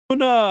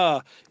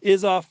Una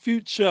is our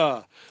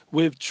future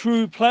with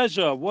true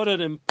pleasure. What an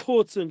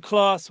important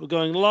class. We're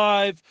going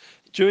live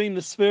during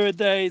the Spirit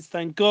Days.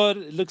 Thank God.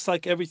 It looks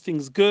like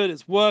everything's good.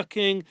 It's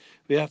working.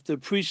 We have to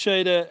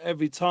appreciate it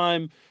every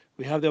time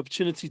we have the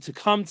opportunity to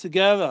come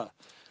together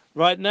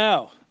right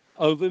now.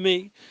 Over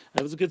me.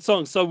 That was a good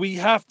song. So we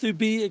have to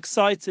be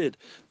excited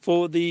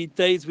for the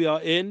days we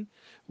are in.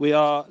 We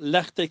are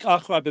Lechtek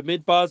Achra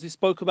B'Midbar, as we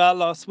spoke about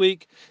last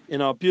week in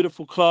our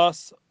beautiful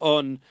class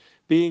on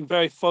being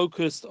very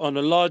focused on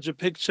a larger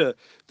picture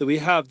that we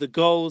have, the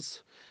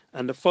goals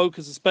and the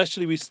focus,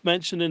 especially we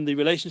mentioned in the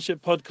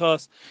relationship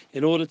podcast,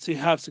 in order to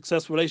have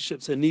successful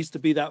relationships, there needs to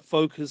be that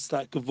focus,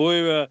 that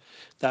gavoira,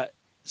 that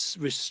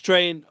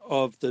restraint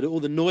of all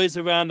the noise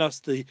around us,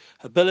 the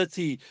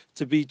ability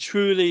to be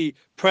truly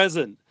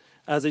present.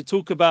 As they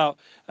talk about,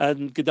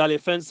 and Gedalia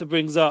Fenster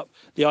brings up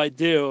the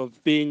idea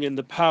of being in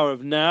the power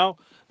of now,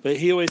 but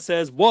he always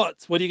says,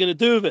 what? What are you going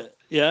to do with it?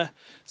 Yeah.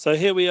 So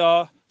here we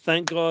are.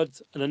 Thank God,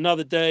 and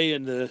another day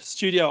in the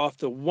studio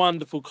after a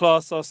wonderful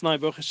class last night.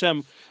 Baruch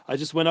Hashem, I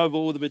just went over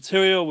all the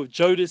material with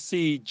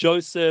Jodeci,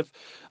 Joseph.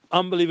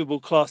 Unbelievable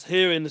class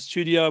here in the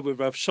studio with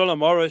Rav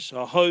Shalom Orish,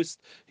 our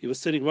host. He was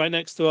sitting right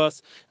next to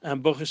us.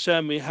 And Baruch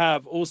Hashem, we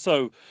have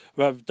also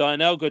Rav Diane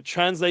Elgod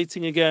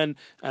translating again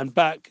and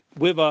back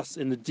with us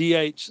in the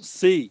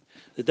DHC,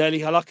 the Daily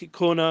Halakhic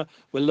Corner.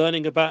 We're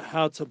learning about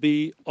how to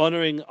be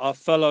honoring our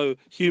fellow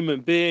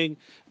human being.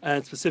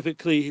 And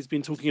specifically, he's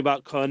been talking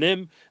about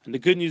Kohanim. And the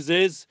good news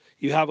is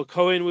you have a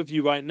Kohen with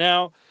you right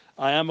now.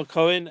 I am a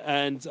Kohen,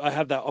 and I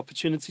have that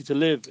opportunity to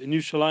live in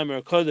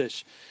Yerushalayim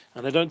Kodesh,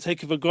 and I don't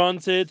take it for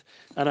granted.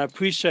 And I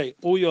appreciate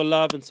all your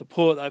love and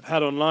support that I've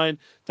had online.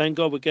 Thank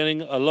God we're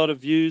getting a lot of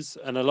views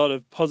and a lot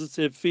of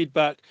positive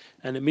feedback,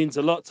 and it means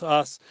a lot to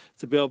us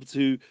to be able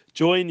to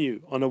join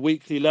you on a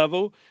weekly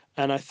level.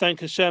 And I thank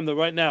Hashem that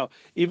right now,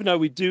 even though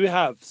we do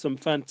have some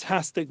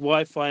fantastic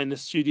Wi-Fi in the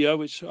studio,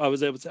 which I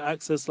was able to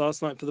access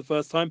last night for the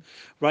first time,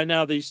 right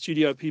now the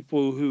studio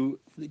people who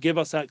give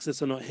us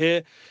access are not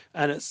here.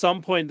 And at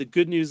some point, the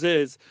good news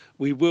is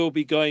we will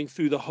be going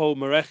through the whole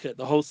Merechet,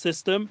 the whole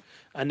system.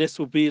 And this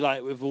will be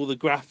like with all the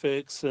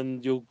graphics,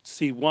 and you'll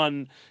see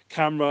one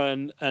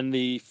camera, and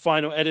the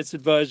final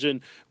edited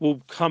version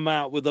will come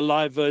out with a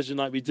live version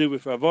like we do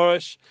with Rav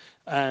Orish.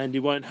 And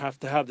you won't have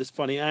to have this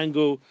funny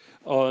angle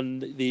on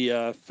the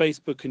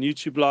Facebook and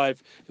YouTube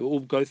Live. It will all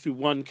go through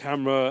one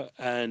camera,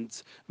 and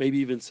maybe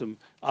even some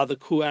other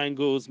cool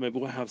angles. Maybe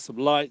we'll have some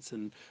lights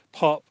and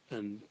pop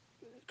and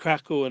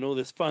crackle and all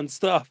this fun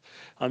stuff.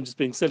 I'm just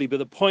being silly, but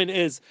the point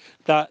is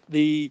that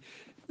the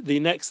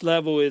next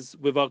level is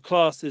with our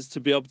class is to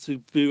be able to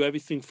do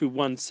everything through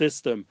one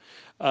system.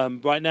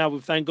 Right now, we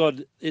thank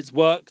God it's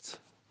worked,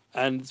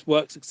 and it's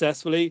worked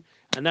successfully,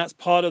 and that's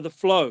part of the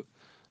flow.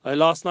 Like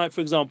last night,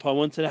 for example, I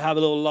wanted to have a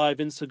little live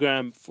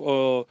Instagram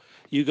for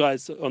you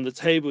guys on the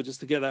table just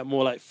to get that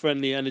more like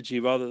friendly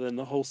energy rather than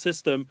the whole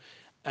system.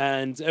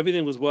 And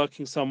everything was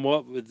working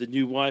somewhat with the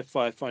new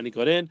Wi-Fi. I finally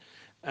got in,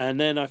 and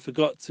then I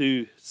forgot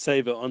to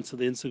save it onto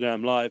the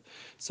Instagram live.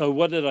 So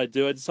what did I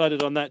do? I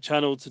decided on that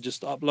channel to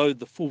just upload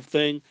the full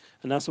thing,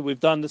 and that's what we've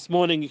done this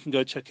morning. You can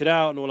go check it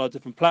out on all our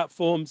different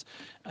platforms.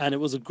 And it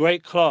was a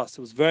great class.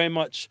 It was very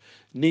much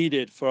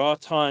needed for our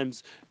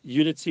times,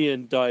 unity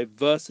and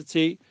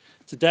diversity.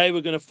 Today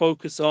we're going to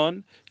focus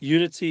on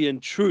unity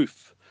and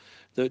truth.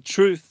 The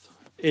truth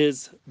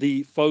is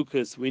the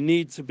focus. We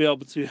need to be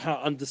able to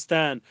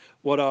understand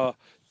what our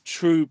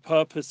true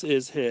purpose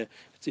is here,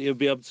 to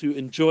be able to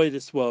enjoy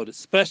this world,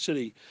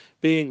 especially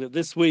being that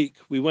this week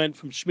we went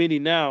from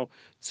Shmini now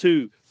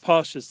to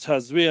Parshas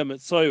Tazria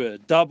Metzora,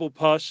 double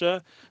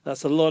Parsha.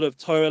 That's a lot of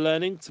Torah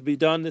learning to be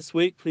done this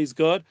week, please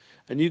God.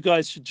 And you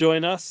guys should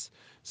join us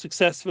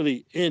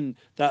successfully in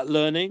that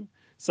learning,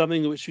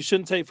 something which we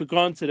shouldn't take for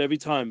granted every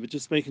time, but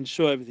just making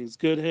sure everything's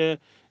good here.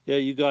 Yeah,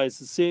 you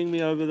guys are seeing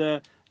me over there.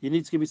 You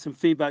need to give me some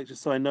feedback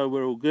just so I know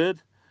we're all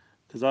good,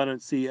 because I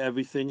don't see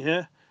everything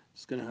here.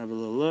 Just going to have a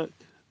little look.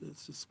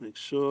 Let's just make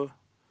sure.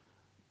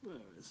 Where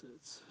is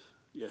it?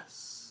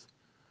 Yes.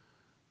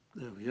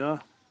 There we are.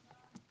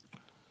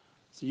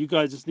 So you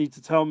guys just need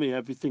to tell me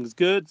everything's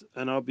good,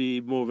 and I'll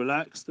be more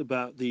relaxed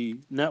about the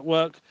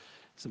network.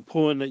 It's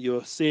important that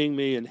you're seeing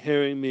me and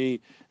hearing me,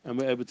 and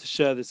we're able to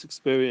share this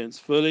experience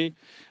fully.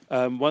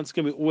 Once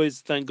again, we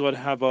always, thank God,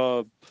 have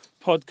our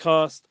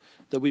podcast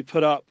that we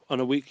put up on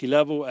a weekly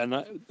level.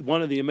 And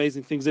one of the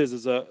amazing things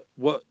is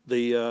what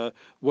the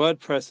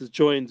WordPress has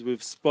joined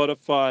with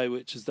Spotify,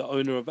 which is the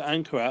owner of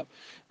Anchor app,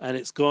 and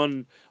it's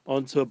gone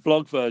onto a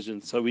blog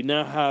version. So we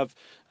now have,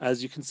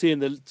 as you can see in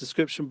the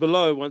description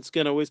below, once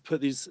again, I always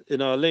put these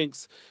in our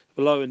links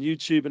below in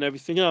YouTube and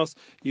everything else.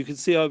 You can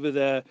see over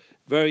there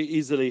very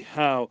easily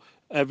how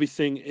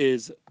everything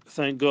is,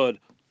 thank God,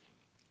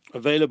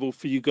 available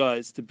for you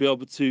guys to be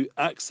able to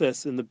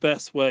access in the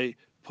best way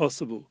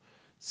possible.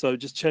 So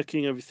just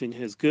checking everything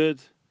here is good.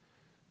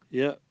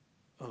 Yeah.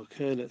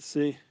 Okay, let's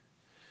see.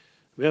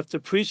 We have to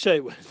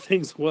appreciate when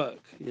things work,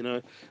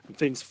 and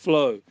things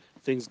flow,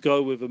 things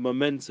go with a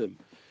momentum.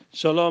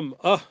 Shalom.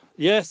 Oh,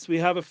 yes, we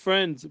have a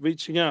friend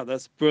reaching out.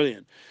 That's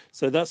brilliant.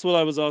 So that's all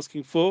I was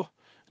asking for.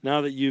 Now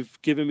that you've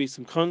given me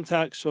some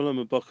contact, Shalom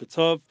and Boker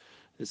Tov.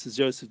 This is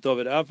Joseph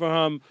David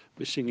Avraham,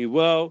 wishing you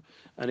well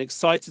and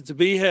excited to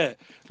be here.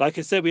 Like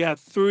I said, we have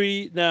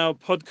 3 now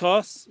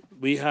podcasts.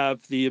 We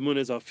have the Amun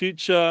is Our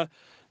Future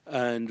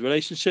and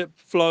Relationship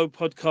Flow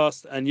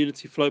podcast and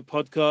Unity Flow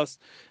podcast.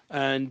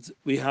 And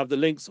we have the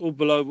links all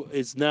below,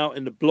 is now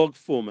in the blog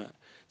format.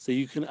 So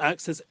you can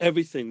access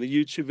everything, the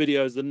YouTube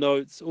videos, the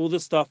notes, all the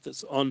stuff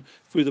that's on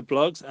through the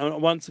blogs.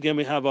 And once again,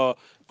 we have our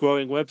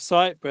growing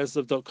website,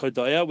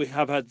 breslov.co.il. We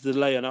have had a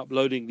delay in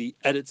uploading the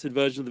edited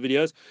version of the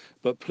videos,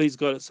 but please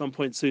God, at some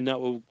point soon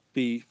that will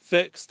be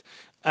fixed.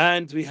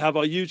 And we have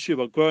our YouTube,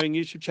 our growing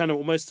YouTube channel,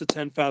 almost to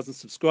 10,000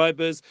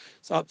 subscribers.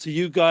 It's up to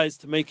you guys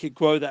to make it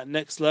grow that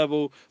next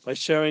level by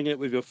sharing it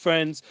with your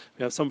friends.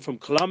 We have some from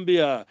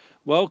Colombia.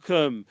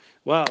 Welcome.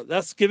 Wow,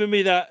 that's given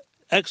me that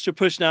extra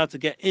push now to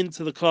get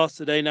into the class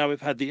today. Now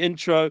we've had the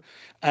intro,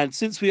 and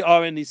since we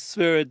are in these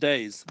Sphira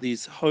days,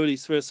 these holy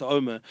Sphira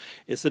Omer,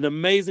 it's an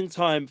amazing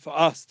time for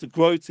us to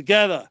grow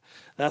together.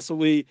 That's what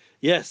we,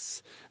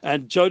 yes.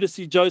 And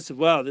Jodeci Joseph,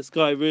 wow, this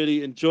guy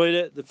really enjoyed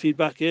it. The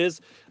feedback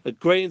is a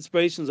great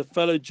inspiration as a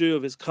fellow Jew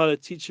of his color,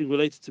 teaching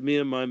related to me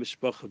and my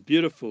mishpacha.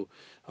 Beautiful.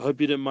 I hope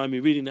you didn't mind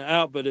me reading that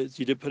out, but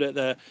you did put it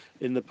there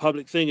in the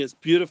public thing. It's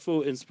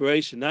beautiful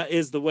inspiration. That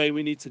is the way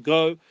we need to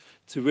go,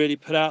 to really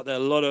put out there a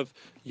lot of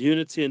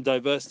unity and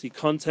diversity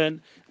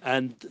content.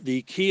 And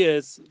the key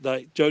is,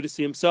 like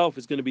Jodeci himself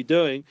is going to be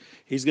doing,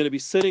 he's going to be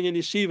sitting in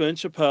yeshiva in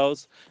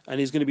Chappelle's, and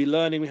he's going to be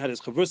learning. We had his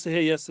chavrusa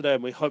here yesterday,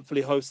 and we're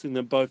hopefully hosting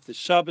them both this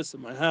Shabbos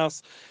at my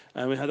house.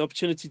 And we had the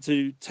opportunity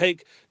to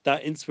take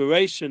that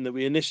inspiration that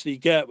we initially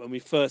get when we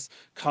first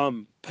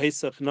come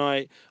Pesach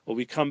night, or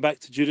we come back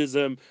to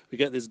Judaism. We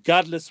get this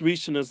gadlus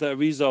rishon as that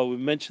Arizal. We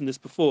mentioned this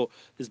before.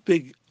 This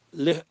big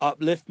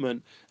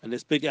upliftment and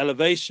this big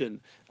elevation,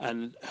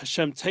 and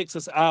Hashem takes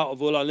us out of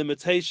all our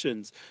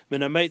limitations.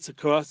 Menametza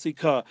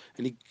karasika,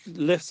 and He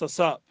lifts us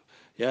up.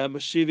 Yeah,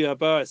 Mashivi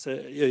Abara. So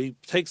He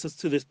takes us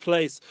to this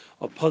place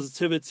of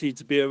positivity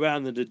to be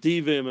around the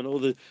Divim and all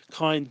the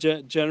kind,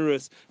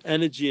 generous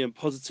energy and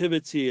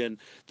positivity, and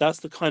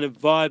that's the kind of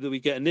vibe that we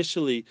get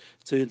initially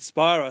to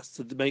inspire us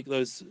to make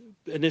those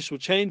initial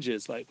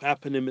changes, like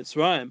happened in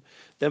Mitzrayim.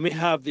 Then we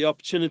have the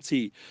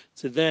opportunity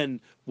to then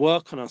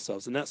work on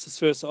ourselves, and that's the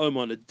Sfiras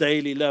Omer on a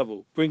daily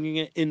level, bringing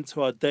it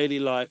into our daily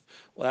life,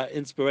 that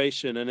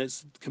inspiration, and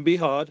it can be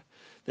hard.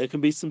 There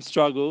can be some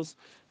struggles,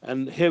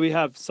 and here we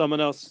have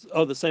someone else.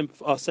 Oh,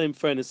 our same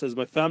friend. It says,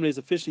 "My family has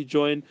officially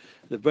joined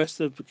the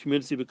Breslov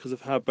community because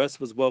of how Breslov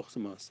has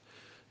welcomed us."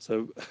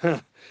 So,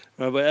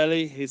 Rabbi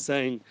Eli, he's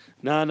saying,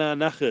 "Na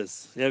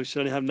nachas." Yeah, we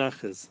should only have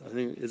nachas. I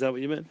think, is that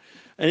what you meant?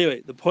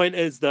 Anyway, the point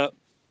is that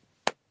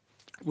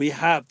we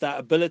have that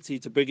ability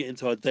to bring it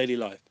into our daily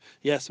life.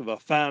 Yes, with our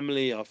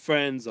family, our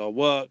friends, our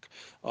work,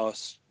 our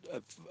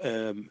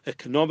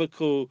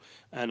economical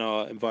and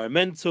our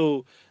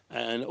environmental,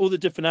 and all the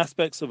different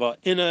aspects of our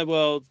inner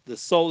world, the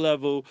soul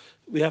level.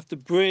 We have to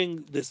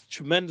bring this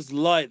tremendous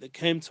light that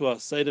came to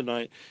us Seder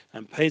night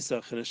and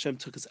Pesach, and Hashem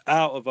took us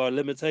out of our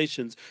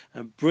limitations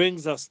and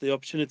brings us the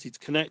opportunity to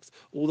connect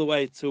all the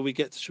way till we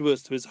get to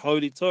Shavuos, to His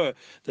holy Torah.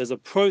 There's a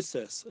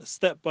process, a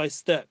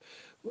step-by-step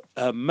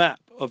map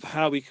of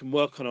how we can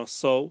work on our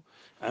soul.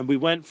 And we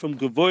went from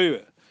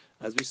Gavoira,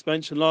 as we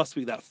mentioned last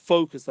week, that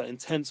focus, that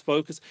intense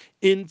focus,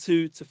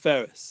 into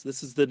Tiferes.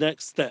 This is the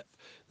next step.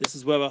 This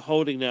is where we're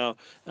holding now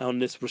on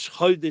this Rosh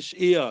Chodesh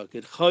Iyar,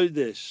 Gid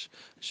Chodesh.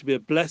 It should be a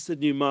blessed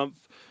new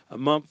month, a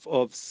month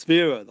of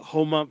Sphira. The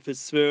whole month is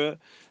Sphira.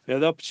 We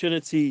have the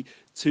opportunity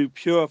to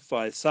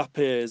purify.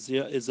 Sapir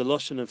is a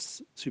lotion of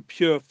to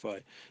purify,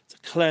 to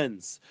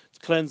cleanse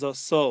our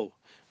soul.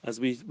 As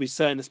we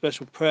say in the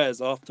special prayers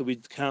after we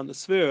count the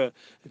Sphira,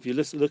 if you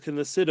look in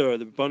the Siddur,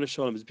 the Rebbeinu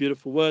Shalom, there's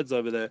beautiful words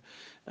over there,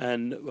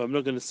 and I'm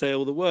not going to say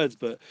all the words,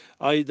 but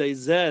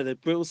that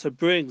also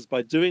brings,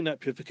 by doing that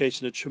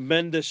purification, a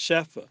tremendous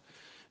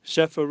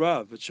shefa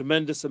rav, a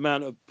tremendous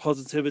amount of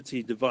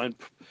positivity, divine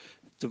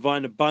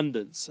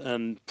abundance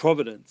and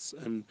providence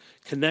and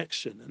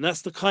connection. And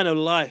that's the kind of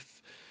life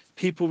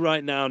people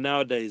right now,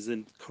 nowadays,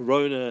 in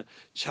Corona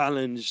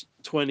challenge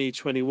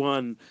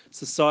 2021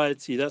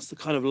 society, that's the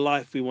kind of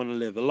life we want to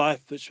live. A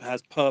life which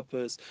has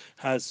purpose,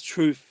 has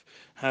truth,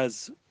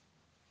 has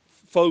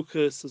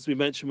focus, as we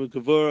mentioned with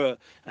Gavura.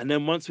 And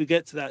then once we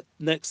get to that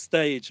next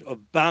stage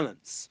of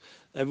balance,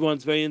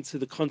 everyone's very into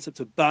the concept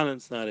of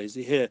balance nowadays.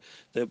 You hear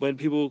that when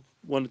people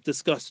want to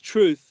discuss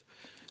truth,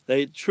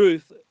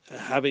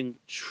 having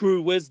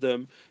true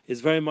wisdom, is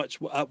very much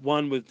at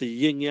one with the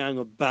yin yang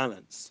of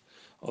balance,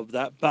 of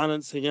that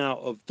balancing out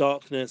of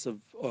darkness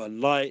or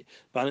light,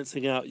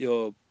 balancing out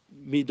your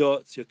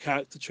midot, your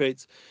character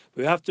traits.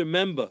 We have to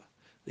remember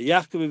that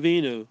Yaakov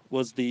Avinu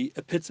was the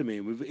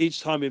epitome.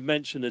 Each time we've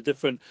mentioned a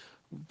different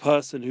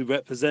person who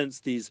represents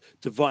these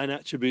divine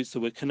attributes that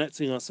we're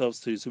connecting ourselves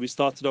to. So we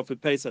started off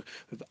with Pesach,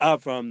 with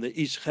Avram, the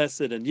Ish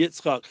Chesed, and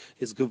Yitzchak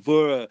is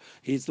Gevurah.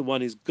 He's the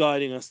one who's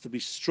guiding us to be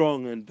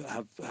strong and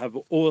have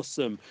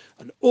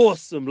an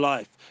awesome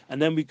life.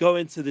 And then we go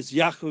into this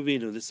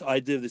Yaakovinu, this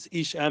idea of this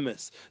Ish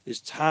Emes,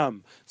 this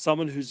Tam,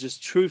 someone who's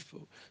just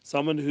truthful,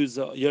 someone who's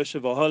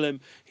Yoshev Oholim.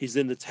 He's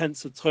in the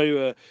tents of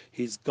Torah.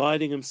 He's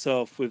guiding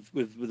himself with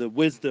a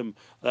wisdom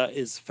that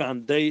is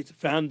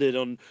founded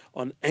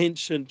on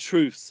ancient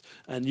truths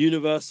and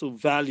universal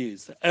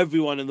values that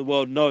everyone in the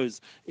world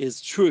knows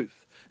is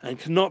truth and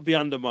cannot be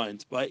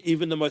undermined by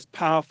even the most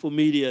powerful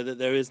media that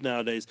there is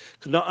nowadays,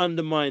 cannot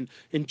undermine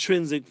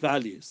intrinsic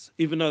values,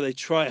 even though they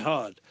try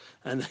hard.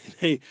 And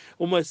they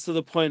almost to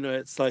the point where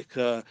it's like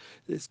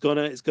it's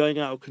going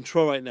out of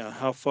control right now,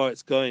 how far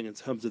it's going in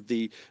terms of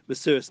the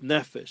Mesiras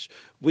Nefesh.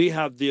 We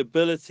have the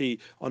ability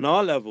on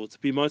our level to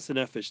be Moshe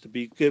Nefesh, to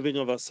be giving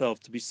of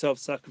ourselves, to be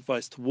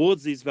self-sacrifice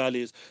towards these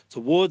values,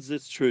 towards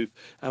this truth.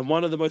 And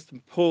one of the most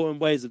important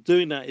ways of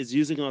doing that is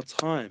using our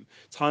time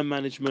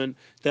management,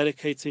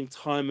 dedicating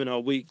time in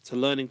our week to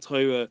learning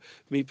Torah.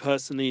 Me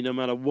personally, no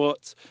matter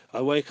what,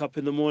 I wake up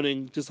in the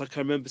morning, just like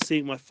I remember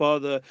seeing my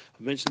father,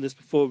 I mentioned this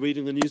before,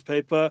 reading the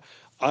newspaper.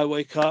 I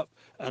wake up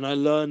and I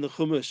learn the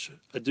Chumash.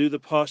 I do the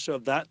Parsha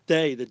of that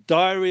day, the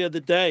diary of the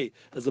day,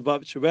 as the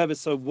Babich Rebbe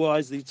so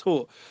wisely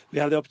taught. We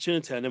have the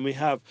opportunity, and then we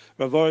have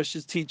Rav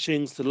Orish's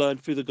teachings to learn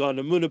through the Garden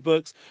of Munah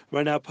books.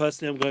 Right now,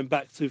 personally, I'm going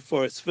back to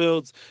Forest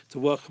Fields to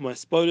work on my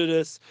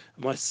Spodidus.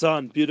 My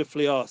son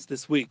beautifully asked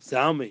this week,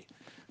 Zalmi,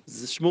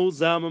 Shmuel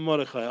Zalman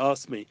Mordechai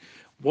asked me,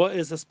 what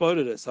is a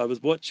Spodidus? I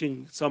was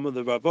watching some of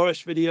the Rav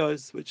Orish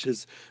videos, which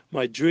is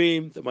my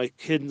dream that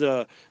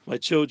my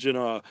children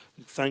are,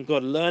 thank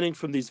God, learning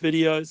from these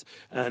videos.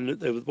 And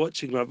they were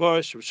watching Rav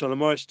Orish, Shalom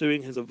Orish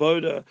doing his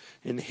avoda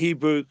in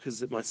Hebrew,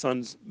 because my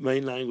son's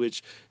main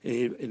language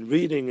in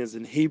reading is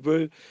in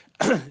Hebrew,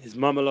 his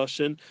Mama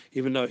Loshen,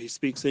 even though he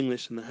speaks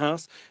English in the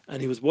house.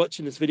 And he was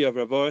watching this video of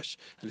Rav Orish,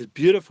 and this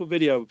beautiful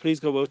video,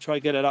 please God, we'll try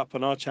to get it up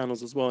on our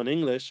channels as well in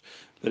English,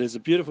 but it's a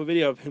beautiful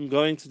video of him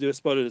going to do a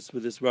Spodidus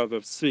with this Rav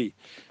of Tzvi.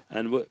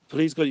 And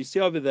please God, you see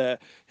over there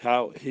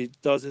how he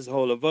does his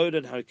whole avodah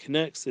and how he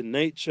connects in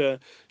nature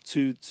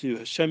to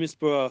Hashem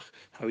Yisbarach,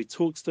 how he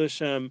talks to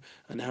Hashem,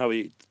 and how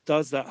he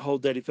does that whole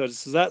daily avodah.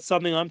 So that's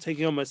something I'm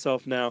taking on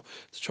myself now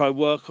to try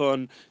work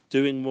on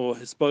doing more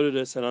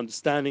Hisbodedus and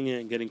understanding it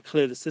and getting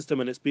clear the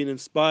system. And it's been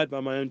inspired by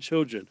my own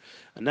children.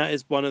 And that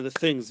is one of the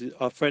things.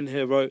 Our friend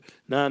here wrote,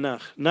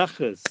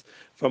 nachas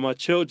from our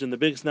children. The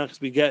biggest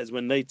nachas we get is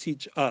when they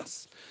teach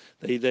us.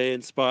 They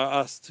inspire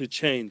us to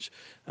change.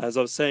 As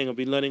I was saying, I've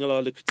been learning a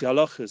lot of Likutei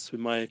Halachos with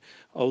my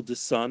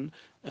oldest son,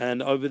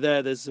 and over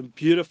there's some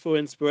beautiful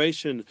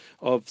inspiration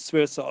of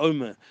Sfiras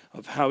HaOmer,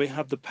 of how we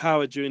have the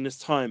power during this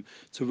time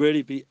to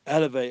really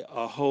elevate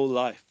our whole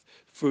life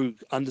through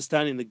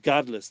understanding the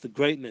gadlus, the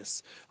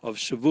greatness of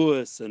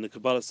Shavuos and the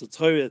Kabbalah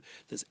Satorah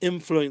that's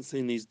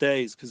influencing these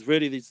days. Because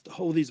really,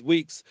 these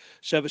weeks,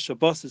 Sheva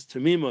Shabbos is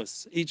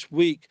Tamimos. Each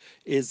week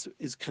is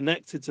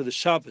connected to the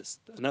Shabbos,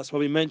 and that's why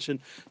we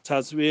mentioned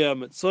Tazria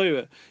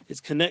Matzorah.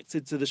 It's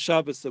connected to the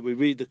Shabbos that we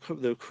read the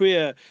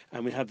Kriya,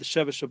 and we have the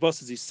Sheva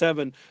Shabbos, these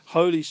 7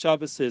 holy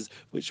Shabboses,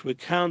 which we're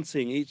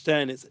counting each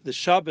day, and the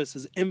Shabbos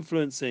is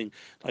influencing.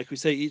 Like we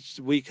say, each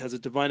week has a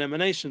divine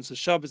emanation. So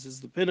Shabbos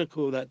is the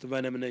pinnacle of that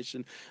divine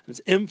emanation, and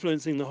it's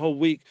influencing the whole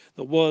week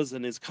that was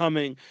and is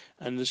coming.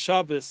 And the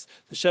Shabbos,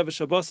 the Sheva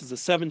Shabbos, the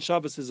 7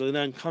 Shabbos will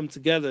then come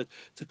together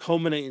to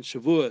culminate in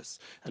Shavuos.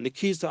 And the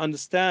key is to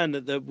understand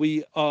that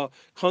we are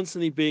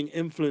constantly being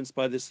influenced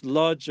by this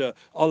larger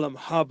Olam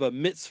Haba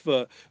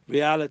mitzvah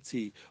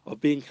reality of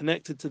being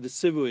connected to the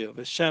Sivui of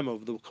Hashem,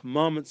 of the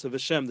commandments of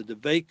Hashem, the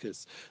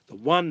Devekas, the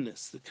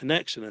oneness, the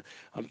connection. And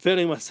I'm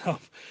feeling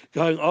myself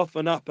going off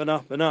and up and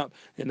up and up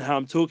in how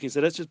I'm talking.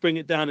 So let's just bring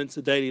it down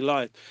into daily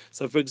life.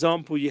 So, for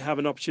example, you have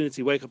an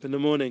opportunity, wake up in the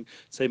morning,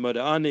 say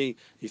Moda'ani,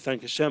 you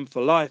thank Hashem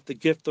for life, the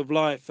gift of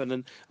life, and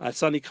then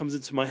suddenly comes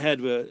into my head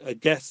where a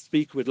guest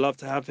speaker we'd love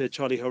to have here,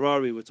 Charlie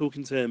Harari, we're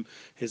talking to him,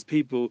 his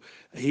people.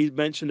 He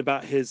mentioned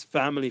about his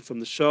family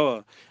from the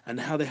Shoah and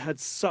how they had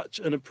such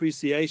an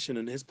appreciation,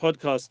 and his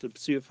podcast, The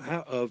Pursuit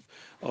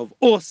of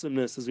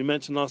Awesomeness, as we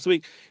mentioned last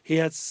week, he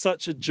had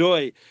such a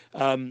joy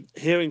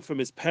hearing from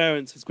his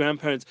parents, his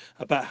grandparents,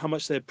 about how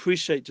much they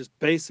appreciate just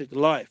basic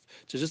life,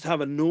 to just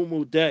have a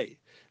normal day.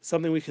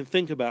 Something we can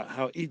think about,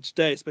 how each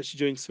day, especially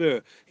during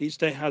Sfira, each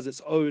day has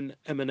its own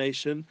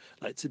emanation.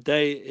 Like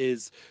today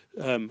is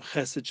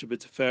Chesed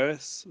Shabbat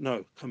Tiferes.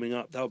 No, coming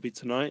up, that'll be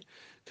tonight,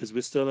 because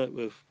we're still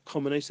we're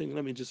culminating.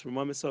 Let me just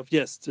remind myself.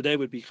 Yes, today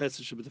would be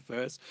Chesed Shabbat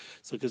Tiferes.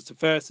 So because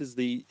Tiferes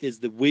is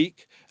the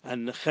week,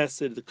 and the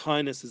Chesed, the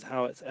kindness, is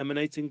how it's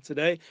emanating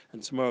today.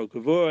 And tomorrow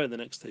Gevurah, and the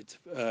next day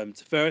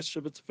Tiferes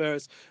Shabbat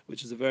Tiferes,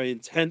 which is a very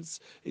intense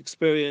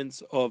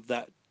experience of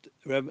that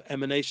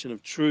emanation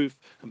of truth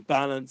and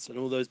balance and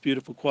all those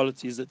beautiful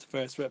qualities that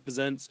Tiferes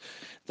represents.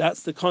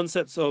 That's the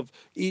concepts of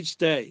each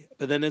day.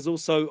 But then there's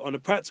also, on a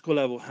practical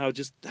level, how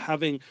just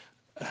having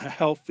a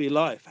healthy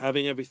life,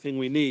 having everything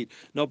we need,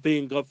 not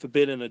being, God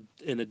forbid,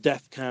 in a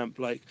death camp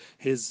like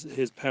his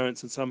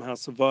parents and somehow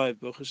survived,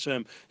 Baruch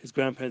Hashem, his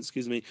grandparents,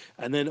 excuse me,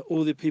 and then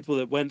all the people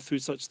that went through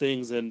such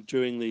things and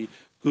during the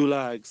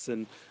gulags,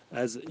 and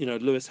as you know,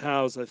 Lewis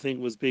Howes, I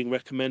think, was being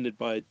recommended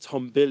by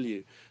Tom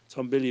Bilyeu.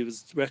 Tom Bilyeu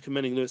was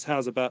recommending Lewis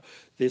Howes about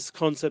this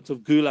concept of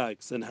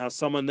gulags and how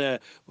someone there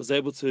was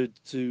able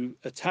to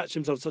attach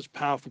himself to such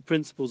powerful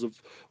principles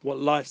of what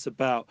life's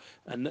about.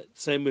 And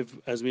same with,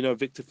 as we know,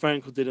 Viktor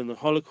Frankl did in the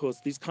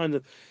Holocaust.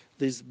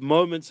 These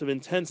moments of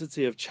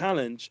intensity of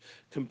challenge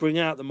can bring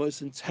out the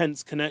most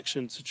intense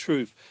connection to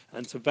truth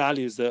and to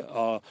values that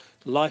are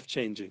life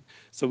changing.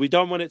 So we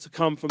don't want it to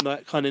come from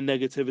that kind of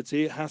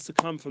negativity. It has to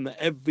come from the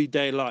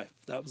everyday life.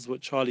 That was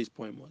what Charlie's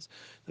point was.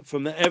 That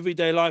from the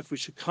everyday life, we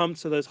should come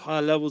to those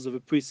higher levels of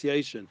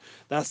appreciation.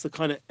 That's the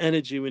kind of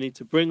energy we need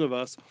to bring with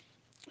us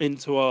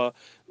into our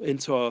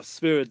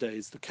Sphira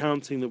days, the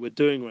counting that we're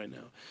doing right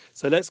now.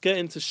 So let's get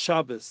into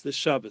Shabbos. The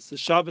Shabbos is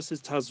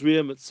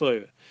Tazria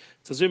Metzora.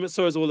 Tazria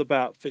Metzora is all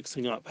about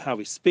fixing up how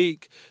we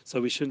speak. So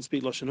we shouldn't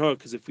speak Lashon Hara,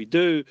 because if we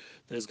do,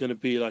 there's going to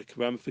be like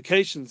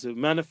ramifications that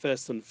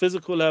manifest on a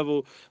physical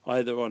level,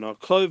 either on our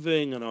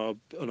clothing, on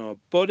our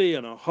body,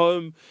 on our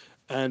home.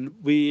 And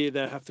we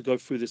either have to go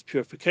through this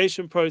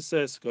purification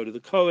process, go to the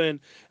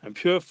Kohen and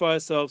purify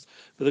ourselves.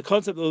 But the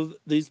concept of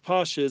these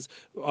pashas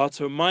are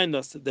to remind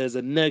us that there's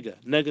a nega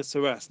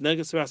saras. Nega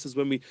saras is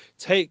when we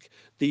take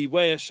the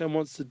way Hashem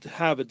wants to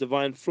have a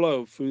divine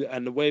flow through,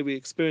 and the way we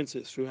experience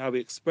it through how we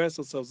express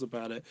ourselves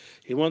about it.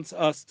 He wants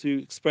us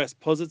to express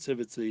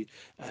positivity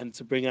and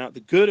to bring out the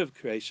good of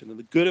creation and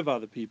the good of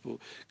other people,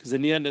 because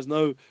in the end, there's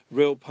no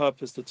real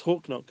purpose to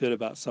talk not good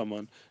about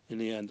someone in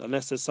the end,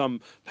 unless there's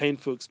some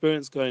painful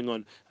experience going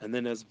on. And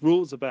then there's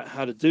rules about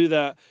how to do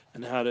that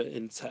and how to,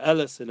 in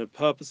Ta'elis, in a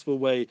purposeful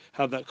way,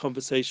 have that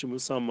conversation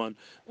with someone.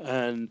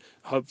 And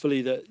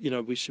hopefully that,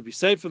 we should be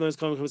safe from those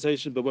kind of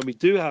conversations, but when we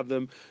do have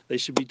them, they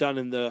should be done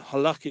in the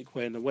halakhic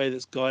way, in the way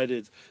that's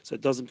guided, so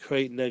it doesn't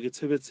create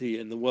negativity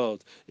in the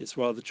world. It's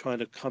rather trying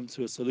to come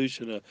to a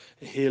solution,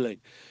 a healing.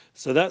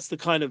 So that's the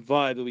kind of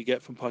vibe that we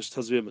get from Pash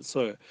Tazria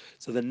Metzora.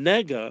 So the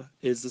nega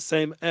is the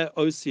same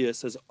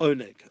osius as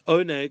oneg.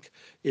 Oneg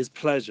is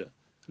pleasure.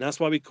 And that's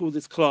why we call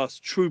this class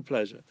true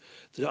pleasure.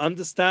 To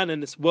understand in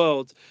this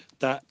world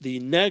that the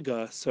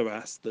nega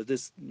saras, that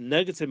this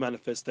negative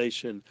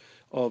manifestation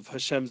of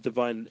Hashem's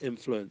divine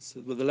influence,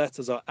 where the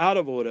letters are out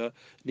of order,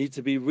 need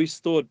to be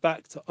restored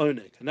back to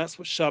oneg. And that's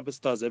what Shabbos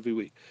does every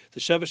week. The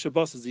Sheva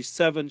Shabbos is these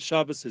 7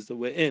 Shabboses that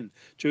we're in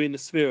during the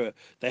Sphira.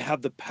 They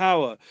have the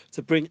power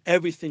to bring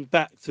everything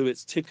back to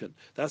its tikkun.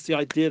 That's the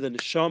idea, the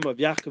neshama of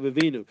Yaakov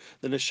Avinu,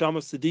 the neshama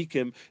of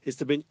Tzaddikim, is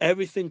to bring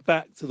everything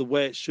back to the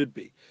way it should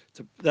be.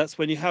 That's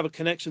when you have a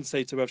connection,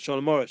 say, to Rav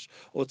Shalom Arush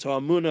or to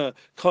Amuna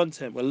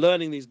content. We're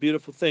learning these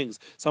beautiful things.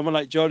 Someone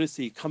like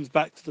Jodeci comes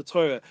back to the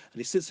Torah and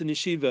he sits in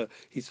yeshiva.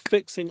 He's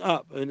fixing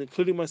up, and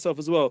including myself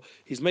as well,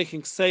 he's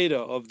making seder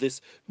of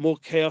this more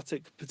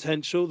chaotic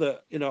potential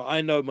that,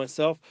 I know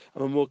myself.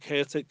 I'm a more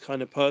chaotic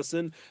kind of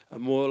person.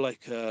 I'm more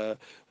like a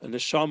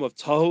neshama of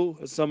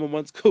tohu, as someone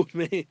once called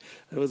me. It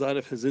was, I don't know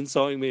if it was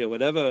insulting me or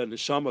whatever, a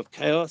neshama of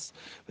chaos.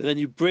 But then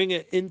you bring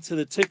it into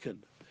the tikkun.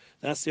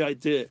 That's the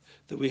idea,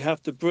 that we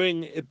have to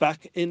bring it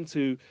back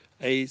into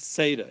a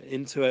seder,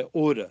 into an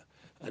order.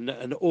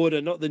 An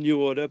order, not the new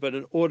order, but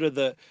an order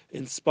that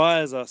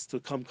inspires us to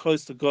come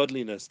close to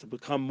godliness, to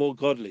become more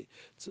godly.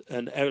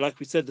 And like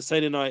we said, the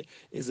Seder night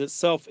is a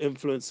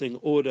self-influencing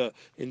order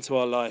into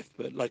our life,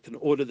 but like an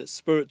order that's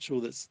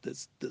spiritual,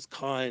 that's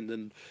kind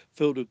and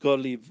filled with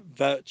godly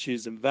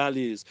virtues and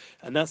values.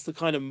 And that's the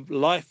kind of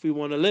life we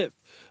want to live,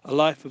 a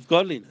life of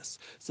godliness.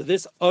 So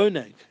this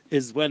oneg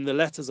is when the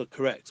letters are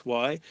correct.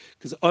 Why?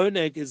 Because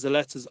oneg is the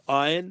letters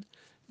ayin,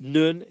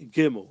 nun,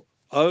 gimel.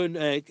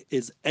 Oneg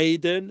is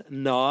Aden,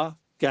 Na,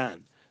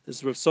 Gan.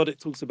 This Rav Sodiq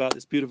talks about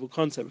this beautiful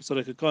concept.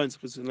 Rav Sodiq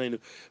HaKohen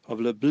of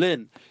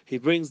Lublin. He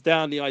brings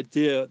down the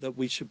idea that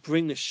we should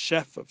bring the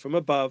shefa from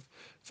above,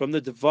 from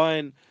the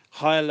divine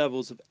higher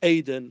levels of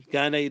Aden,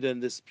 Gan Eden,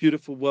 this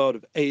beautiful world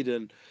of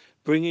Aden,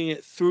 bringing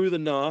it through the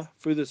Na,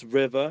 through this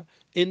river,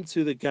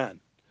 into the Gan,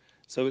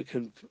 so it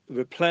can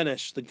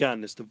replenish the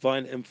Gan, this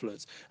divine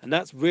influence. And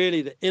that's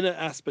really the inner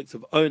aspect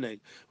of Oneg.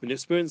 When you're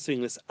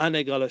experiencing this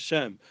Aneg al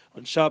Hashem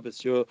on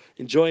Shabbos, you're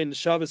enjoying the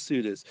Shabbos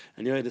Sudas,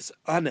 and you're in this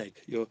Aneg,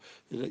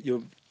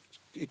 you're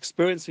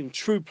experiencing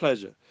true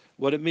pleasure.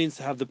 What it means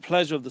to have the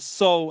pleasure of the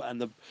soul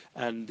and the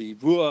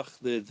ruach,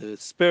 the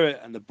spirit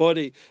and the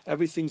body,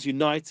 everything's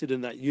united in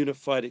that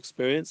unified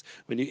experience.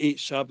 When you eat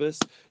Shabbos,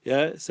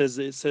 it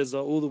says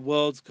all the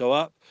worlds go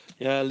up.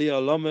 Yeah,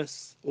 Aliyah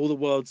Lomas, all the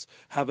worlds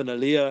have an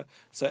Aliyah,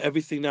 So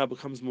everything now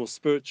becomes more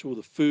spiritual.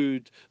 The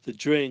food, the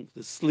drink,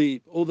 the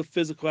sleep, all the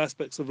physical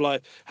aspects of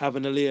life have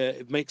an aliyah.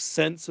 It makes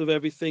sense of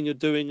everything you're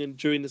doing and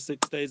during the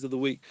 6 days of the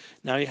week.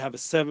 Now you have a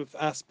seventh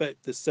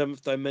aspect, the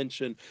seventh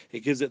dimension.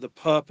 It gives it the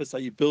purpose.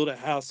 Like you build a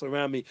house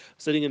around me. I'm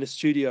sitting in a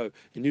studio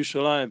in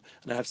Yerushalayim,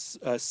 and I have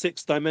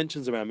 6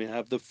 dimensions around me. I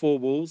have the four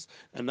walls,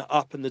 and the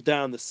up and the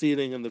down, the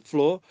ceiling and the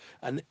floor.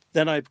 And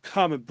then I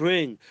come and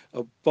bring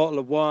a bottle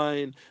of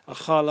wine, a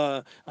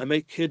challah, I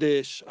make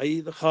kiddush, I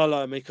eat the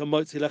challah, I make a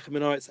motzi lechem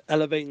menorah, it's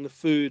elevating the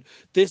food.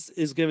 This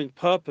is giving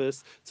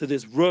purpose to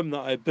this room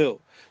that I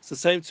built. It's the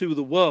same too with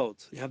the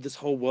world. You have this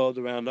whole world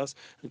around us,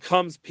 and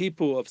comes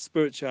people of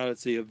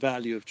spirituality, of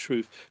value, of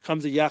truth.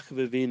 Comes a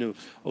Yaakov Avinu,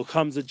 or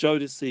comes a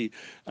Jodeci,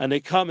 and they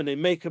come and they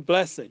make a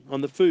blessing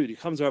on the food. He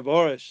comes Rav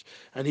Orish,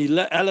 and he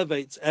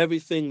elevates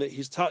everything that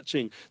he's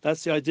touching.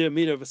 That's the idea of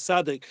Mida of a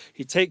Tzaddik.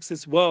 He takes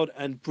this world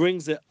and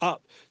brings it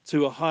up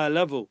to a higher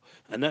level.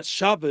 And that's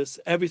Shabbos,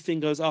 everything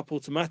goes up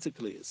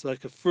automatically. It's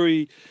like a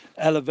free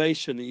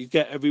elevation that you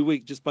get every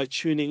week just by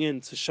tuning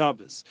in to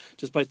Shabbos,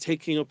 just by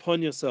taking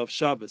upon yourself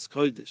Shabbos,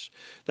 Kodesh.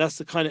 That's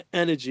the kind of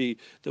energy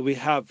that we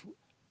have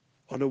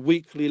on a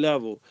weekly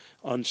level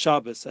on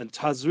Shabbos. And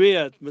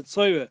Tazria,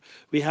 Mitzorah,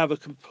 we have a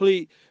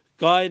complete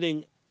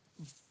guiding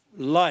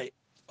light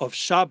of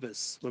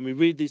Shabbos. When we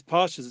read these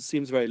parshas, it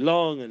seems very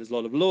long and there's a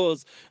lot of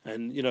laws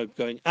and,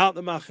 going out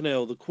the Machaneh,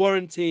 all the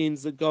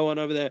quarantines that go on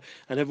over there,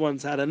 and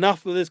everyone's had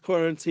enough of this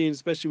quarantine,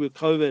 especially with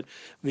COVID.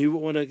 We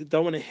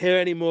don't want to hear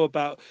any more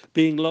about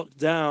being locked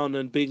down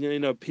and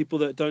being, people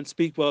that don't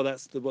speak well.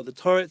 That's what the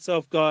Torah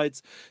itself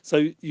guides.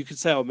 So you could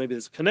say, oh, maybe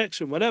there's a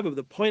connection, whatever. But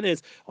the point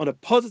is, on a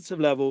positive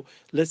level,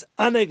 let's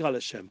aneg al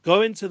Hashem.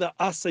 Go into the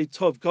asay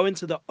tov, go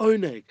into the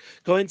oneg,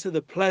 go into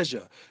the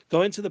pleasure.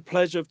 Go into the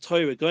pleasure of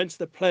Torah, go into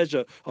the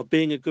pleasure of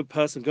being a good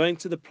person, going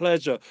to the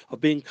pleasure of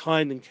being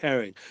kind and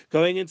caring,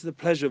 going into the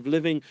pleasure of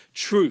living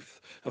truth,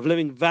 of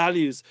living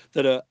values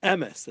that are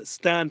emes, that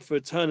stand for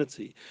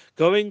eternity,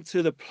 going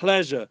to the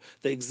pleasure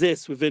that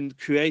exists within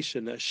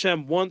creation. That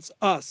Hashem wants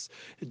us,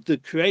 the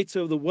creator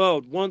of the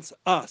world, wants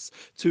us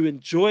to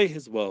enjoy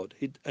his world.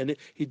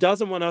 He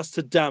doesn't want us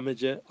to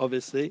damage it,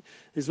 obviously.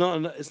 It's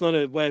not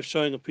a way of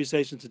showing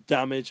appreciation to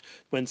damage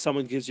when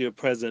someone gives you a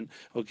present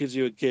or gives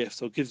you a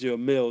gift or gives you a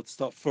meal, to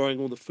start throwing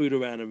all the food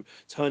around and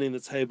turning the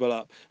table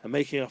up and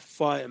making a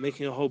fight and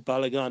making a whole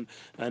balagan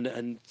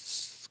and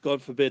God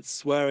forbid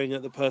swearing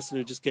at the person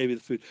who just gave you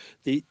the food.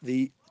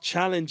 The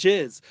challenge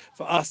is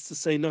for us to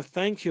say, no,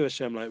 thank you,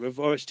 Hashem, like Rav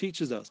Orish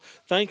teaches us.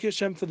 Thank you,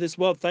 Hashem, for this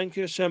world. Thank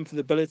you, Hashem, for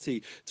the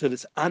ability to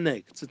this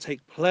aneg, to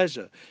take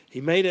pleasure.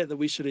 He made it that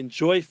we should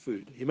enjoy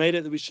food. He made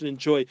it that we should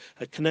enjoy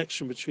a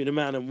connection between a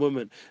man and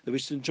woman, that we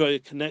should enjoy a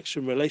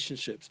connection,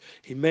 relationships.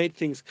 He made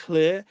things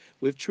clear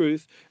with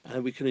truth,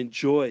 and we can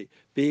enjoy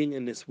being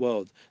in this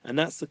world. And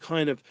that's the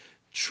kind of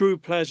true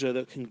pleasure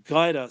that can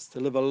guide us to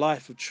live a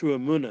life of true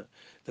emunah.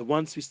 That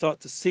once we start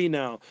to see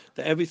now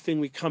that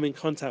everything we come in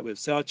contact with,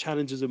 say our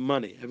challenges of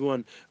money,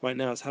 everyone right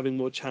now is having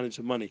more challenge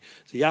of money.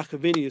 So Yaakov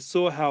Avinu, you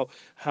saw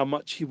how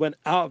much he went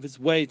out of his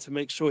way to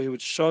make sure he would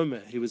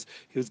shomer. He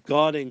was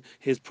guarding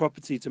his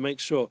property to make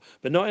sure,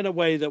 but not in a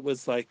way that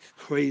was like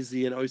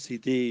crazy and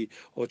OCD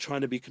or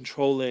trying to be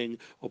controlling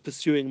or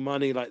pursuing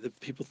money like the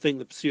people think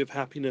the pursuit of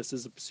happiness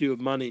is the pursuit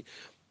of money.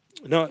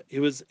 No, it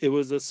was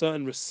a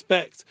certain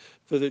respect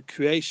for the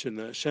creation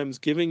that Hashem's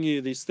giving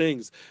you these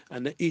things,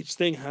 and that each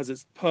thing has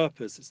its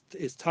purpose,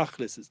 its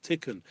tachlis, its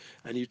tikkun,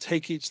 and you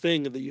take each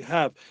thing that you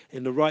have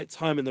in the right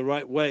time, in the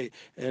right way,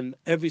 in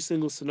every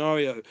single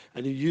scenario,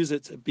 and you use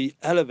it to be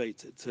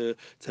elevated, to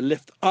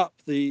lift up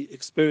the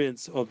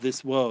experience of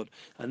this world.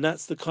 And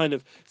that's the kind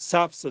of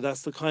sapsa,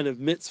 that's the kind of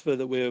mitzvah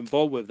that we're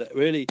involved with, that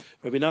really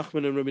Rabbi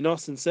Nachman and Rabbi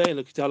Nosson say,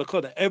 look,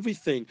 that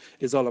everything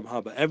is olam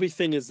haba,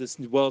 everything is this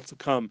world to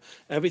come,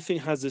 everything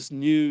has this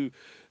new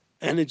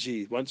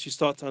energy once you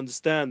start to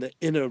understand the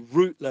inner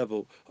root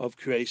level of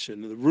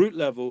creation. The root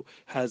level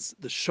has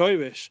the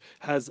shoirish,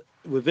 has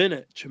within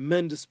it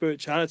tremendous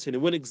spirituality, and it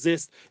wouldn't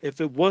exist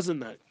if it wasn't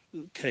that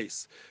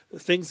case.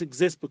 Things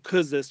exist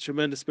because there's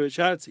tremendous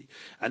spirituality.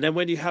 And then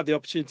when you have the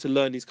opportunity to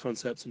learn these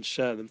concepts and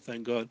share them,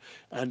 thank God,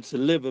 and to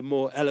live a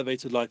more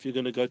elevated life, you're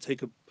going to go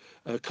take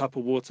a cup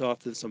of water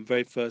after this. I'm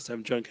very first, I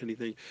haven't drunk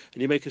anything,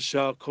 and you make a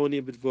shah,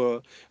 koni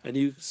b'dvora, and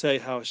you say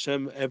how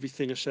Hashem,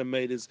 everything Hashem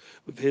made is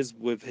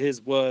with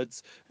his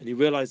words, and you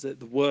realize that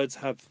the words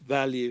have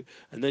value,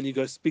 and then you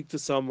go speak to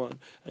someone,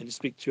 and you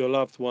speak to your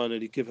loved one,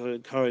 and you give her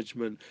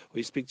encouragement, or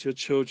you speak to your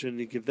children, and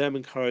you give them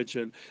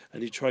encouragement,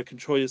 and you try to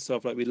control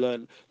yourself, like we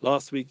learned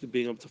last week,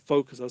 being able to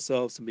focus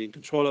ourselves and be in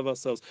control of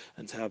ourselves,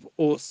 and to have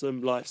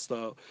awesome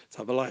lifestyle, to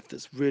have a life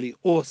that's really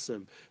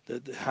awesome,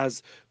 that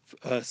has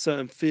a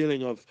certain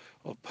feeling of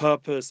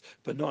purpose,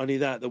 but not only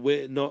that,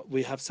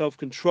 we have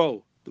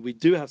self-control. that we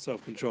do have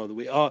self-control, that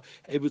we are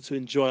able to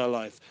enjoy our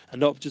life and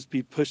not just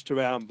be pushed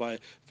around by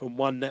from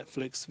one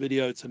Netflix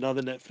video to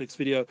another Netflix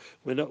video.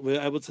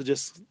 We're able to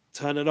just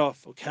turn it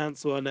off or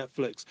cancel our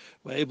Netflix.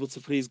 We're able to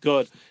please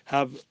God,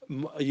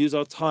 use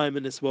our time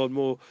in this world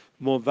more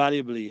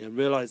valuably, and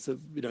realize that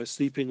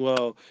sleeping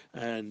well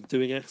and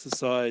doing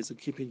exercise and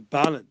keeping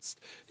balanced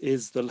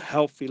is the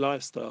healthy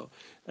lifestyle,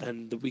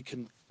 and that we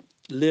can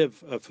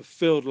live a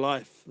fulfilled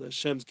life. That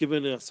Hashem's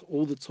given us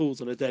all the tools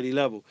on a daily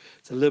level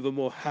to live a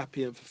more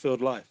happy and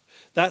fulfilled life.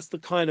 That's the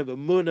kind of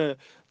Emunah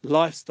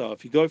lifestyle.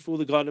 If you go through all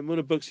the Garden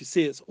Emunah books, you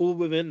see it's all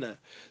within there.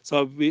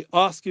 So we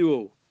ask you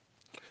all,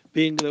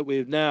 being that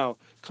we're now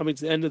coming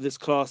to the end of this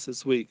class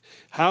this week,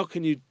 how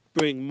can you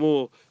bring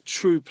more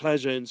true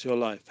pleasure into your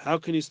life? How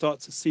can you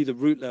start to see the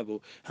root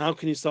level? How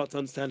can you start to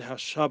understand how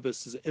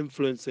Shabbos is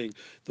influencing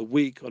the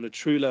week on a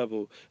true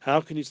level?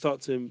 How can you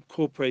start to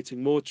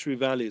incorporating more true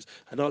values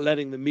and not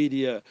letting the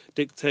media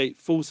dictate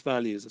false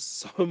values? There's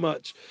so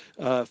much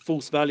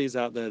false values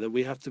out there that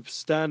we have to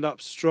stand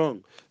up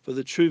strong for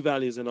the true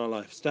values in our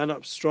life. Stand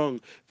up strong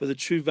for the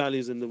true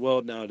values in the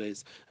world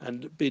nowadays.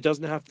 And it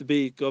doesn't have to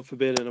be, God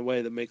forbid, in a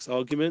way that makes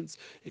arguments.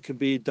 It can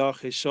be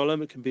Darchei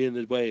Shalom. It can be in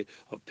the way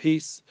of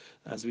peace.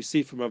 As we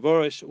see from Rav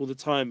Arush all the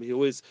time, he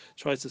always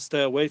tries to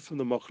stay away from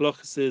the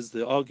machlokeses,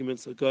 the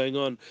arguments that are going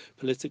on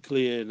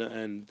politically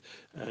and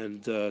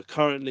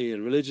currently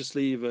and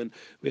religiously even.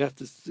 We have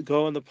to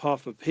go on the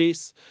path of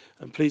peace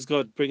and please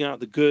God bring out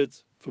the good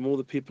from all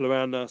the people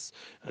around us.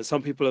 And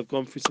some people have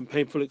gone through some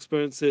painful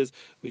experiences.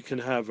 We can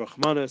have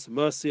Rahmanas,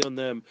 mercy on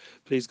them,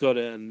 please God,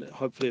 and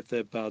hopefully if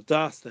they're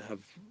Baldas, they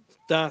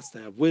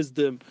have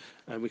wisdom,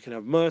 and we can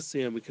have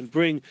mercy, and we can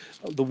bring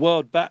the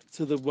world back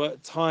to the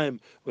time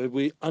where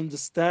we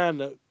understand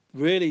that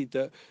really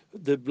the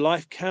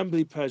life can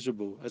be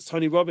pleasurable. As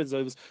Tony Robbins,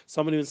 was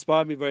someone who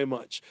inspired me very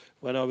much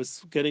when I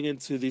was getting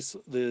into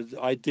the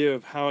idea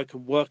of how I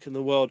can work in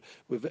the world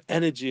with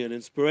energy and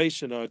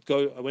inspiration. I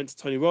went to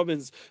Tony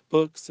Robbins'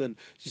 books, and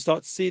you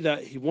start to see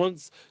that he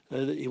wants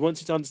you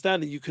to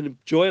understand that you can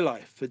enjoy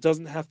life. It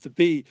doesn't have to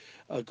be,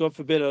 God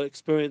forbid, an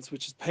experience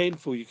which is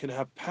painful. You can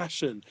have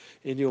passion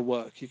in your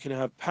work. You can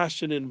have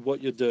passion in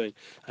what you're doing,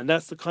 and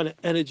that's the kind of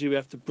energy we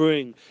have to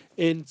bring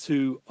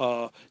into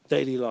our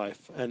daily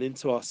life and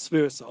into our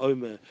spheres of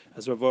Omer.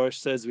 As Rav Arush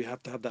says, we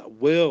have to have that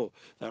will,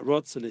 that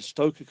rotzen,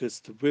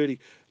 ishtokakus, to really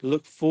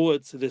look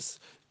forward to this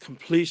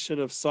completion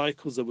of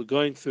cycles that we're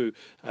going through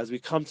as we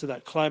come to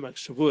that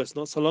climax Shavuos,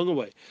 not so long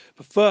away.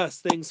 But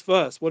first things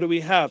first, what do we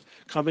have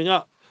coming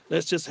up?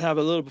 Let's just have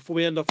a little before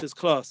we end off this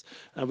class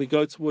and we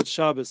go towards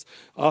Shabbos.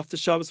 After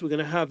Shabbos, we're going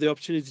to have the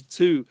opportunity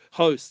to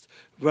host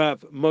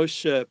Rav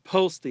Moshe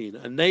Polstein,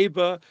 a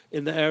neighbor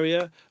in the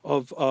area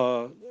of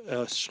our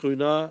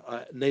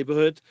Shchuna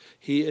neighborhood.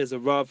 He is a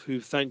Rav who,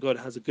 thank God,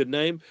 has a good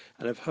name,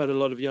 and I've heard a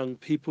lot of young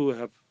people who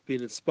have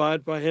been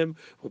inspired by him.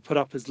 We'll put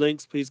up his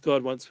links, please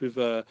God, once we've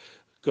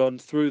gone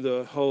through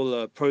the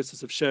whole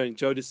process of sharing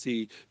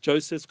Jodeci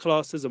Joseph's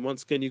classes. And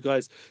once again, you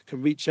guys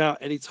can reach out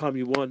anytime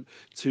you want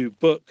to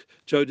book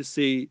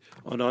Jodeci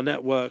on our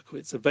network.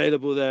 It's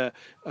available there.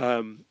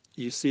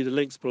 You see the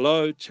links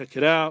below. Check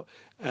it out.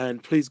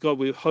 And please God,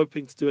 we're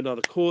hoping to do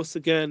another course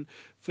again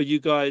for you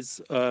guys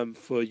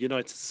for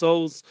United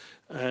Souls.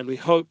 And we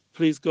hope,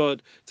 please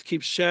God, to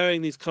keep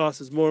sharing these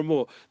classes more and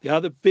more. The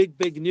other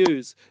big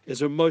news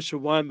is Rav Moshe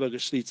Weinberger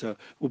Shlita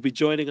will be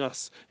joining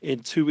us in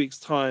 2 weeks'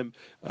 time,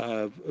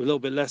 a little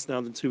bit less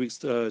now than 2 weeks,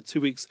 2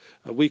 weeks,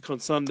 a week on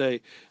Sunday.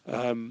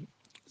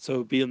 So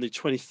it'll be on the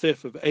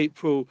 25th of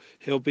April.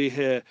 He'll be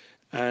here.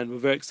 And we're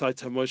very excited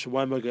to have Moshe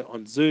Weinberger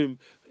on Zoom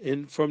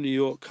from New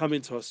York come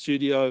into our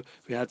studio.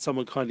 We had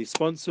someone kindly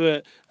sponsor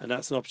it, and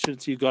that's an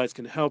opportunity you guys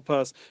can help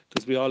us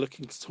because we are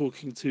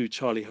talking to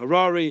Charlie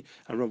Harari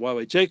and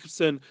Rawawe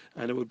Jacobson,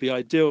 and it would be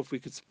ideal if we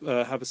could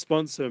have a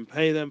sponsor and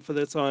pay them for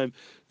their time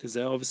because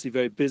they're obviously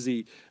very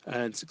busy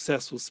and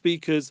successful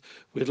speakers.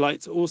 We'd like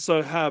to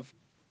also have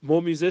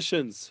more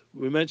musicians.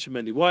 We mentioned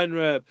Mendy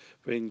Weinreb,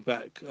 bring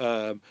back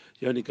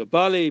Yoni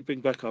Gabali, bring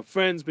back our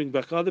friends, bring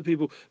back other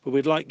people. But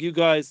we'd like you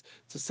guys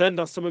to send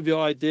us some of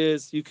your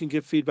ideas. You can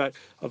give feedback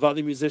of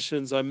other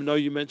musicians. I know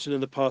you mentioned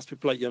in the past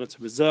people like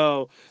Yonatan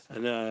Rizal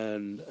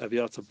and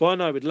Aviata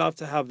Bona. We'd love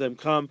to have them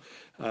come.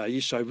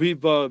 Yishai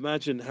Ribo,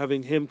 imagine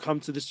having him come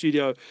to the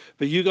studio.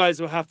 But you guys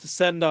will have to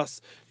send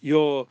us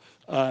your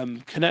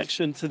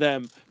connection to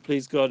them,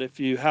 please God, if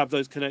you have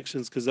those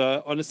connections. Because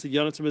honestly,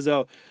 Yonatan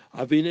Rizal,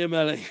 I've been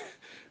emailing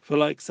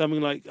for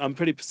I'm a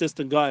pretty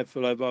persistent guy.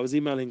 I was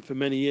emailing for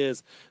many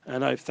years,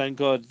 and I thank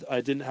God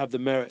I didn't have the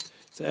merit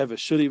to ever.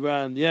 Shuli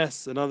Ran,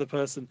 yes, another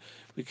person.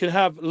 We can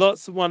have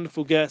lots of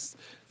wonderful guests.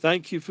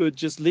 Thank you for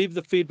just leave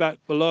the feedback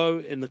below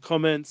in the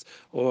comments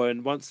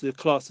once the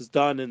class is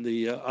done in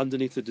the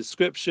underneath the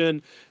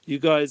description. You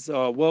guys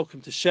are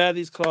welcome to share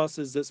these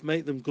classes. Let's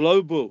make them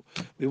global.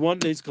 We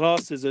want these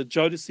classes. A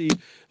Jodeci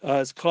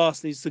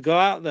class needs to go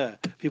out there.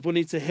 People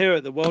need to hear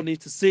it. The world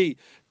needs to see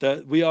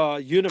that we are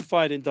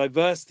unified in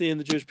diversity in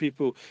the Jewish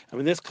people. And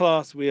in this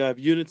class, we have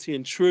unity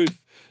in truth.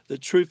 The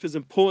truth is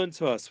important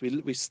to us.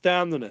 We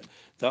stand on it.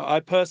 that I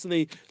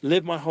personally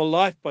live my whole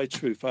life by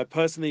truth. I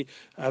personally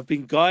have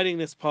been guiding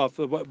this path.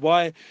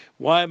 Why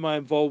am I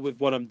involved with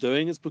what I'm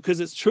doing? It's because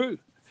it's true.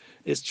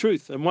 It's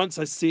truth. And once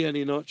I see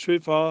any not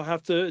truth, I'll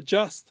have to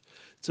adjust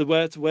to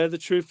where the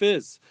truth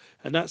is.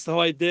 And that's the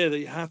whole idea, that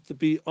you have to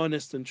be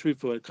honest and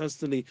truthful and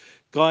constantly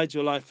guide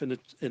your life in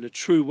a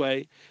true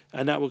way.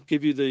 And that will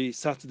give you the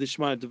Sata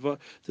Dishmaya,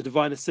 the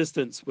divine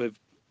assistance with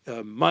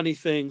money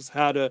things,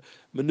 how to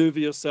maneuver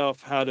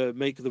yourself, how to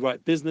make the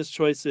right business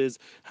choices,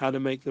 how to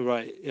make the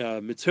right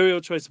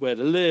material choice, where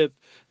to live,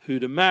 who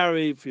to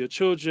marry for your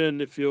children,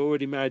 if you're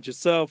already married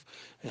yourself,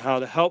 and how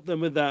to help them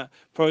with that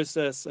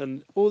process,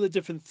 and all the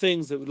different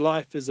things that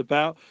life is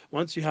about.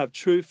 Once you have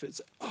truth,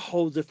 it's a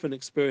whole different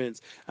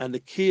experience. And the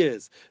key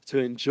is to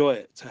enjoy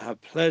it, to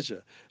have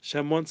pleasure.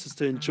 Hashem wants us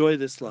to enjoy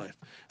this life.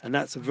 And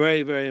that's a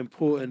very, very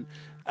important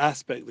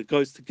aspect that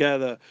goes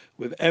together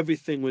with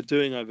everything we're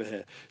doing over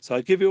here. So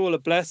I give you all a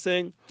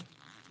blessing.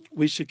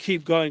 We should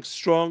keep going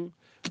strong,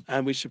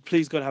 and we should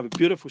please God have a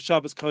beautiful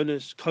Shabbos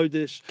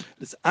Kodesh.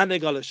 Let's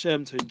anegal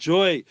Hashem, to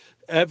enjoy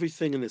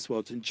everything in this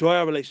world, to enjoy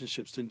our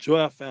relationships, to enjoy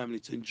our family,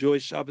 to enjoy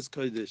Shabbos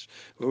Kodesh.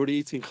 We're already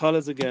eating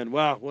challahs again.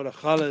 Wow, what a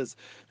challahs,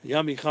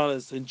 yummy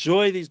challahs.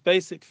 Enjoy these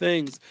basic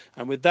things,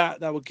 and with that,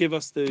 that will give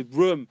us the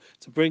room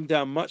to bring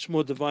down much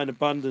more divine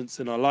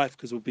abundance in our life,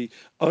 because we'll be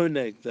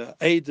oneg, the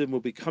Adim will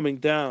be coming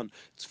down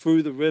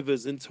through the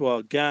rivers into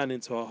our gan,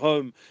 into our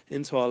home,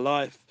 into our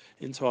life,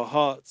 into our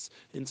hearts,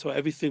 into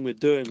everything we're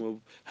doing.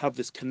 We'll have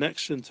this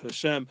connection to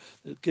Hashem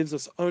that gives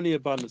us only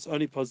abundance,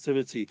 only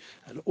positivity,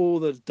 and all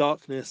the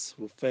darkness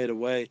will fade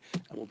away,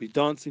 and we'll be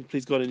dancing,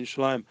 please God, in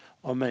Yerushalayim.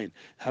 Amen.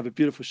 Have a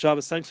beautiful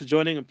Shabbos. Thanks for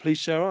joining, and please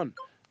share on.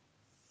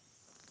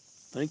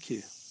 Thank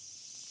you.